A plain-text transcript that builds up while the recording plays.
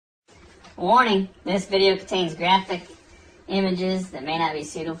Warning, this video contains graphic images that may not be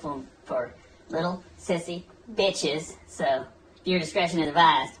suitable for little sissy bitches, so viewer discretion is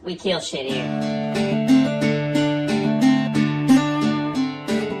advised. We kill shit here.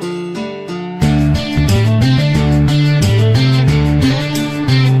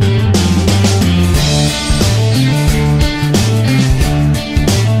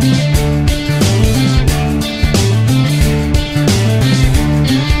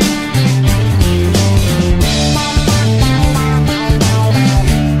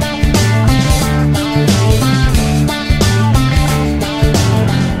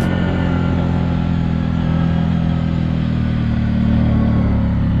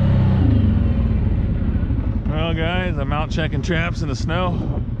 I'm out checking traps in the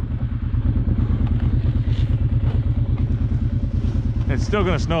snow. It's still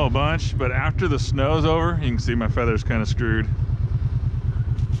gonna snow a bunch, but after the snow's over, you can see my feather's kind of screwed.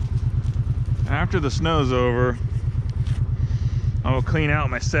 After the snow's over, I will clean out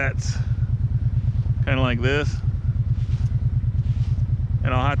my sets, kind of like this.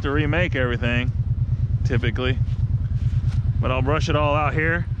 And I'll have to remake everything, typically. But I'll brush it all out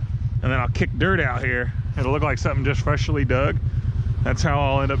here, and then I'll kick dirt out here. It'll look like something just freshly dug. That's how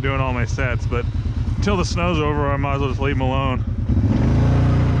I'll end up doing all my sets. But until the snow's over, I might as well just leave them alone.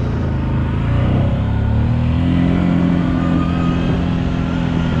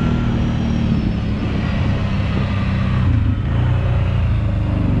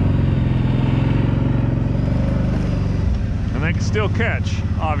 And they can still catch,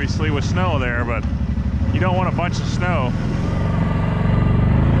 obviously, with snow there, but you don't want a bunch of snow.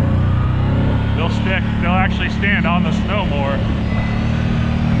 They'll actually stand on the snow more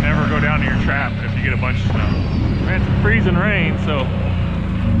and never go down to your trap if you get a bunch of snow. Man, it's freezing rain, so.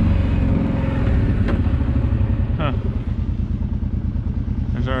 Huh.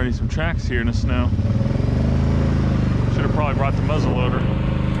 There's already some tracks here in the snow. Should have probably brought the muzzle loader.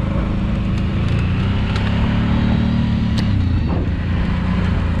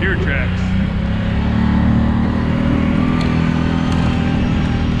 Deer tracks.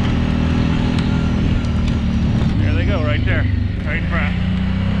 Right there, right in front.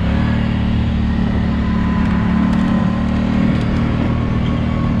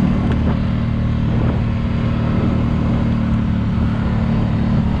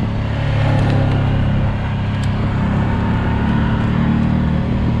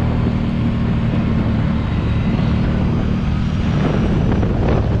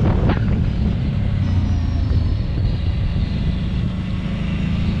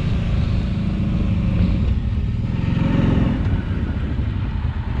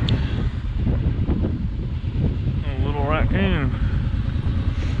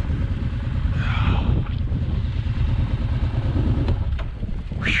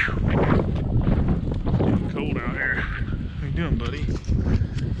 Cold out here. How you doing, buddy?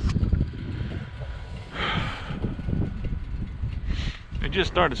 It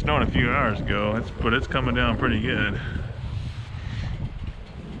just started snowing a few hours ago, but it's coming down pretty good.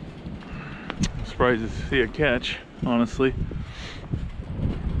 I'm surprised to see a catch, honestly.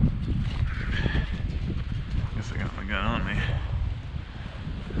 Guess I got my gun on me.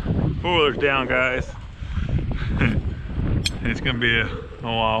 Four-wheeler's down, guys. It's gonna be a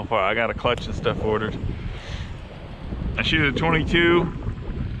while before I got a clutch and stuff ordered. I shoot a 22.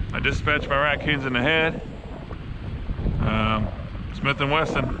 I dispatched my raccoons in the head. Smith &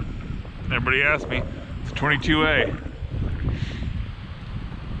 Wesson. Everybody asked me. It's a 22A.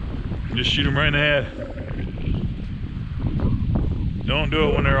 Just shoot them right in the head. Don't do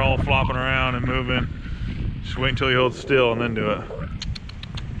it when they're all flopping around and moving. Just wait until you hold still and then do it.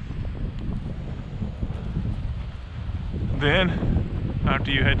 Then, after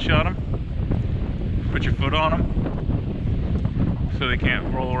you headshot them, put your foot on them so they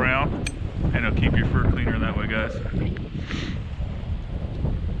can't roll around, and it'll keep your fur cleaner that way, guys.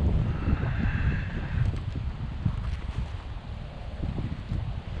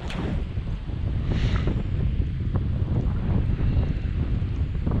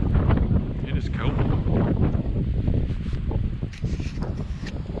 It is cold.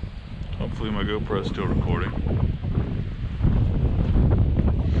 Hopefully my GoPro is still recording.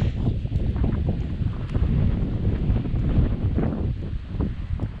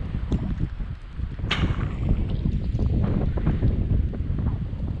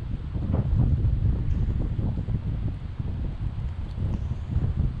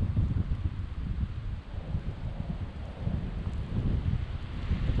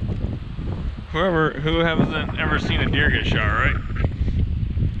 Who hasn't ever seen a deer get shot, right?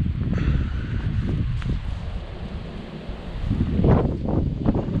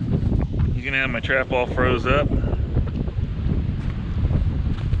 can have my trap all froze up.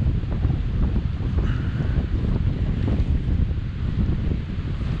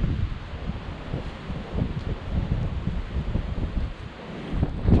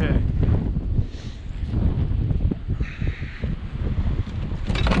 Okay.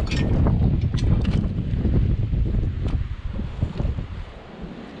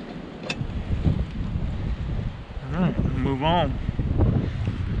 Move on.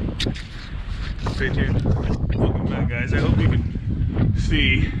 Stay tuned. Welcome back, guys. I hope you can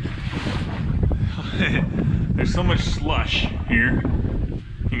see. There's so much slush here.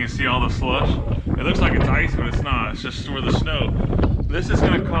 You can see all the slush. It looks like it's ice, but it's not. It's just where the snow. This is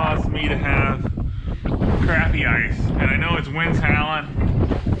going to cause me to have crappy ice. And I know it's winds howling.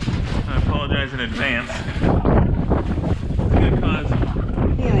 I apologize in advance. It's going to cause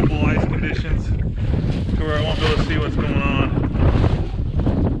horrible ice conditions to where I won't be able to see what's going on.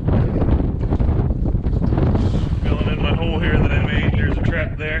 Filling in my hole here that I made. There's a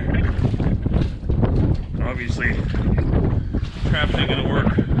trap there. Obviously, traps ain't gonna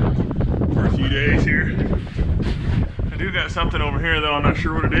work for a few days here. I do got something over here though, I'm not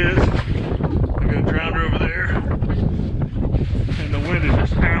sure what it is. I got a drowner over there. And the wind is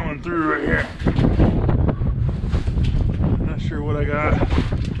just howling through right here. I'm not sure what I got.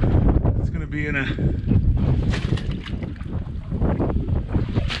 It's gonna be in a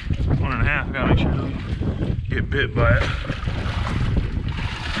 1.5. I gotta make sure I don't get bit by it.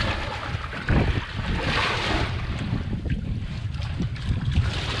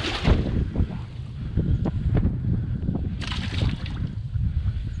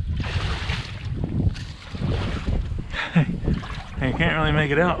 I can't really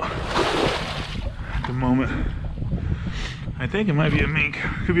make it out at the moment. I think it might be a mink,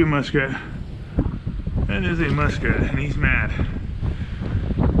 could be a muskrat. That is a muskrat, and he's mad.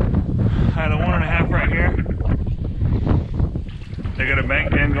 I had a 1.5 right here. They got a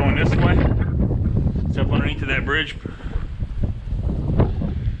bank end going this way. It's up underneath of that bridge.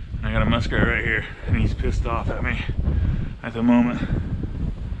 And I got a muskrat right here, and he's pissed off at me at the moment.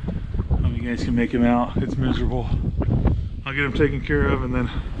 Hope you guys can make him out. It's miserable. I'll get him taken care of, and then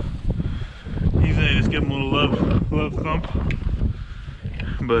usually I just give him a little love thump.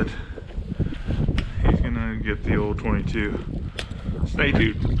 But he's gonna get the old 22. Stay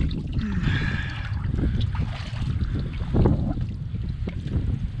tuned.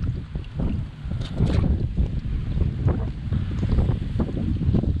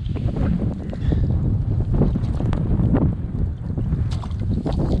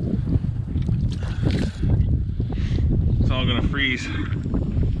 Gonna freeze.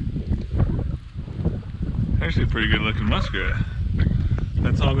 Actually a pretty good looking muskrat.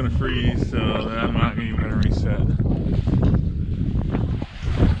 That's all gonna freeze, so I'm not even gonna reset.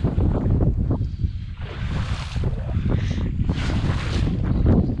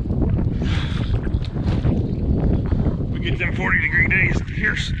 We get them 40-degree days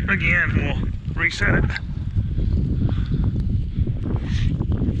here again, we'll reset it.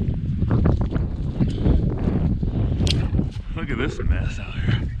 Look at this mess out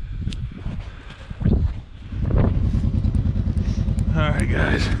here. Alright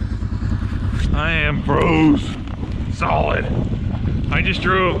guys, I am froze solid. I just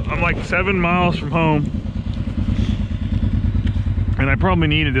drove, I'm like 7 miles from home, and I probably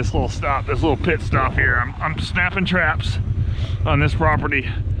needed this little stop, this little pit stop here. I'm snapping traps on this property.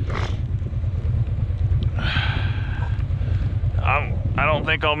 I don't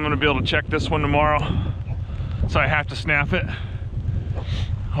think I'm gonna be able to check this one tomorrow, so I have to snap it.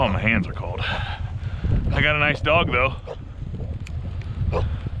 Oh, my hands are cold. I got a nice dog though.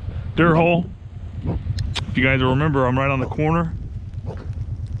 Dirt hole. If you guys will remember, I'm right on the corner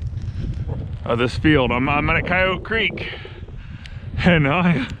of this field. I'm at Coyote Creek. And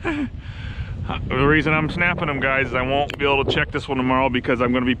the reason I'm snapping them, guys, is I won't be able to check this one tomorrow because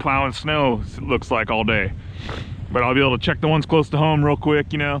I'm gonna be plowing snow, it looks like, all day. But I'll be able to check the ones close to home real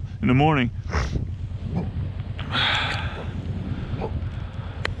quick, you know, in the morning.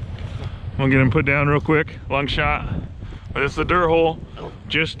 I'm gonna get him put down real quick, long shot. But it's the dirt hole.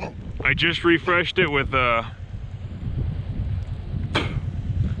 I just refreshed it with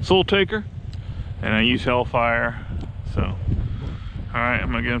Soul Taker, and I use Hellfire. So, all right,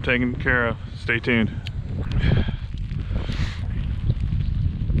 I'm gonna get him taken care of. Stay tuned.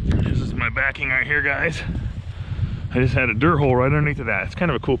 This is my backing right here, guys. I just had a dirt hole right underneath of that. It's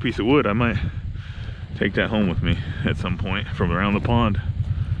kind of a cool piece of wood. I might take that home with me at some point from around the pond.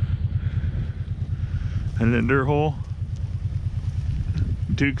 And then dirt hole,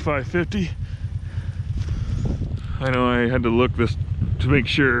 Duke 550. I know I had to look this to make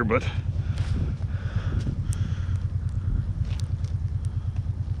sure, but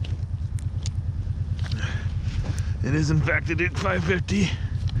It is in fact a Duke 550.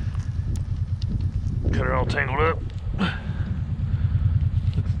 Got her all tangled up.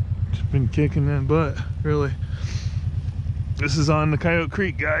 It's been kicking that butt, really. This is on the Coyote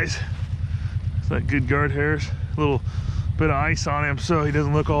Creek, guys. It's got good guard hairs. A little bit of ice on him, so he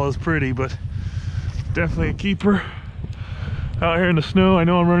doesn't look all as pretty, but definitely a keeper. Out here in the snow, I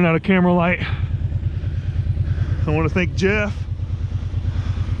know I'm running out of camera light. I want to thank Jeff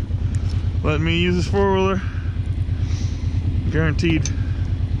letting me use this four-wheeler. Guaranteed.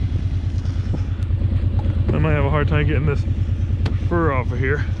 I might have a hard time getting this fur off of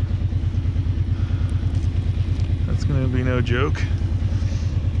here. That's gonna be no joke.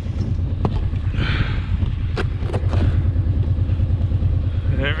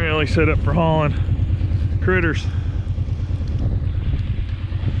 It ain't really set up for hauling critters.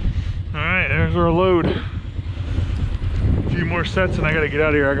 Alright, there's our load. A few more sets and I gotta get out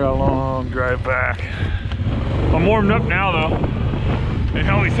of here. I got a long drive back. I'm warmed up now though. It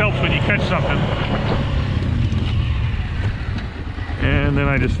always helps when you catch something. And then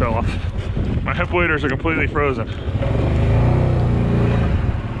I just fell off. My hip waders are completely frozen.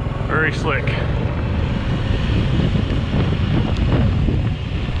 Very slick.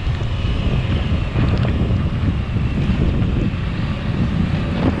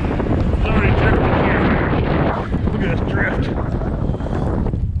 It's already drifting here. Look at this drift.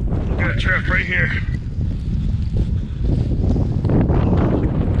 Look at that drift right here.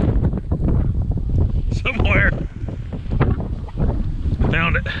 Somewhere.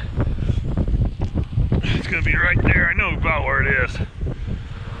 Found it. It's gonna be right there. I know about where it is.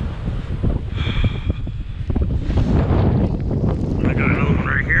 I got another one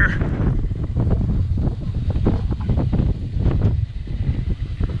right here.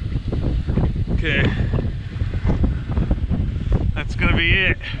 Okay. That's gonna be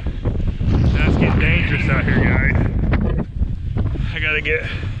it. That's getting dangerous out here, guys. I gotta get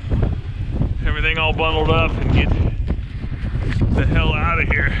everything all bundled up and get the hell out of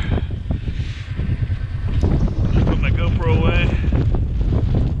here. Put my GoPro away.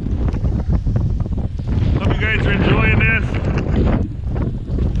 Hope you guys are enjoying this.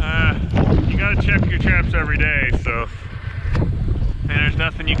 You gotta check your traps every day, so, and there's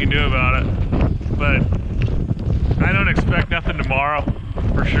nothing you can do about it. But I don't expect nothing tomorrow,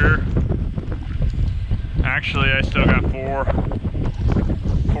 for sure. Actually, I still got four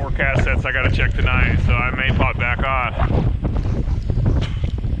cast sets I gotta check tonight, so I may pop back on.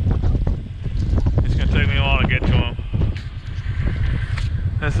 It's gonna take me a while to get to them.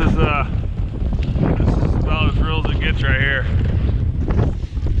 This is about as real as it gets right here.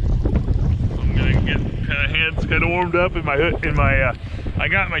 I'm gonna get hands kind of warmed up in my I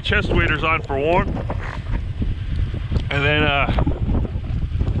got my chest waders on for warmth, and then I'm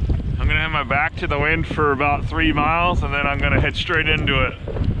gonna have my back to the wind for about 3 miles, and then I'm gonna head straight into it.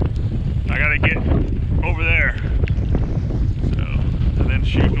 I gotta get over there, so, and then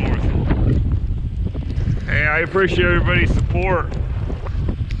shoot north. Hey, I appreciate everybody's support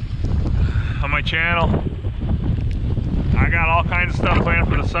on my channel. I got all kinds of stuff planned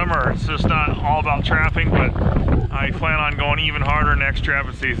for the summer. It's just not all about trapping, but I plan on going even harder next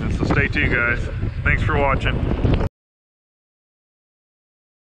trapping season, so stay tuned, guys. Thanks for watching.